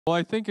Well,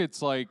 I think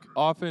it's like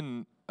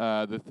often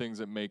the things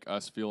that make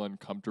us feel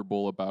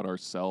uncomfortable about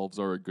ourselves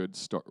are a good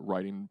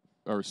starting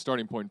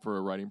point for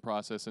a writing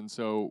process. And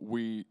so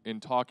we, in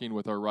talking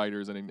with our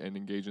writers and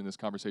engage in this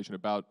conversation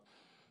about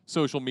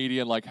social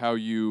media and like how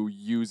you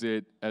use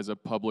it as a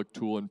public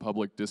tool in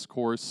public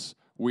discourse,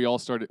 we all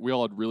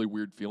had really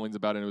weird feelings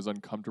about it, and it was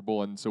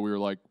uncomfortable, and so we were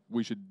like,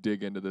 we should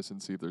dig into this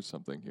and see if there's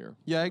something here.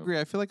 Yeah, I agree.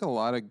 I feel like a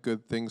lot of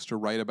good things to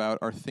write about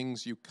are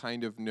things you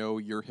kind of know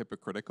you're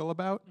hypocritical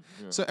about.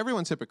 Yeah. So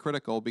everyone's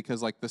hypocritical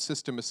because like the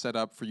system is set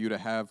up for you to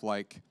have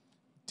like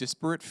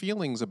disparate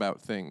feelings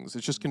about things.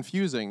 It's just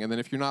confusing. And then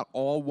if you're not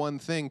all one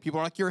thing, people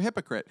are like, you're a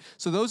hypocrite.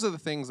 So those are the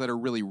things that are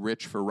really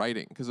rich for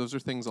writing, because those are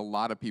things a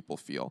lot of people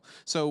feel.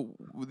 So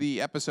the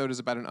episode is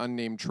about an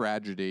unnamed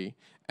tragedy,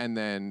 and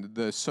then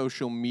the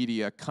social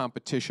media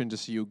competition to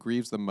see who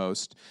grieves the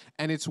most.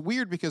 And it's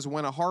weird because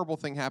when a horrible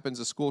thing happens,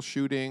 a school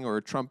shooting or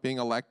Trump being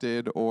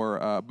elected,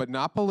 or but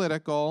not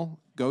political,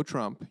 go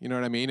Trump. You know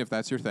what I mean? If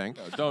that's your thing.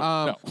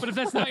 No. But if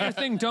that's not your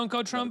thing, don't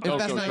go Trump. If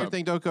that's not your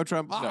thing, don't go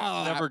Trump.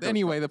 Never go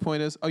anyway, Trump. the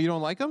point is, oh, you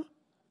don't like him?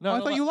 No, I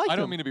thought you liked him. I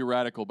don't mean to be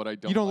radical, but I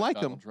don't. You don't like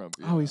like him? Donald Trump.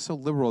 Oh, he's so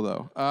liberal,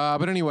 though.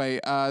 But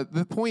anyway,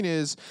 the point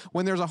is,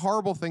 when there's a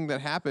horrible thing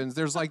that happens,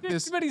 there's like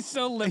this. But he's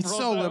so liberal. He's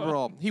so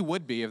liberal. He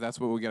would be if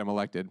that's what would get him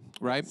elected,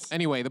 right?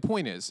 Anyway, the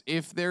point is,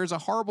 if there's a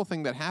horrible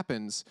thing that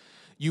happens,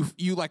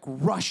 you like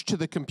rush to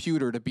the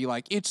computer to be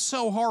like, it's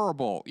so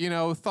horrible, you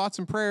know, thoughts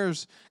and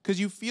prayers, because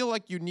you feel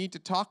like you need to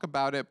talk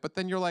about it, but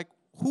then you're like,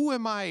 who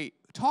am I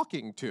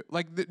talking to?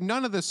 Like,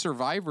 none of the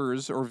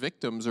survivors or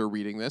victims are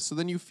reading this, so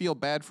then you feel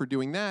bad for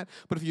doing that.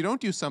 But if you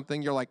don't do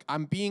something, you're like,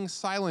 I'm being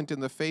silent in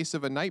the face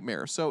of a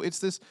nightmare. So it's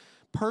this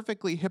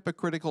perfectly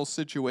hypocritical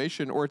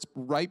situation, or it's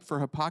ripe for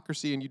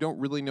hypocrisy, and you don't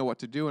really know what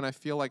to do. And I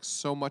feel like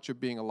so much of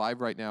being alive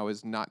right now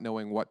is not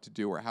knowing what to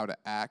do or how to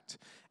act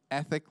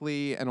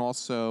ethically and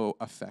also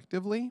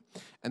effectively.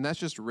 And that's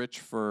just rich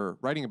for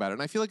writing about it.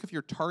 And I feel like if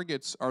your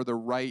targets are the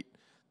right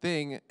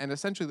thing, and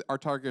essentially our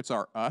targets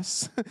are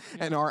us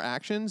and our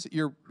actions,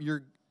 you're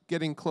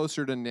getting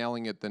closer to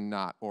nailing it than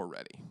not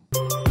already.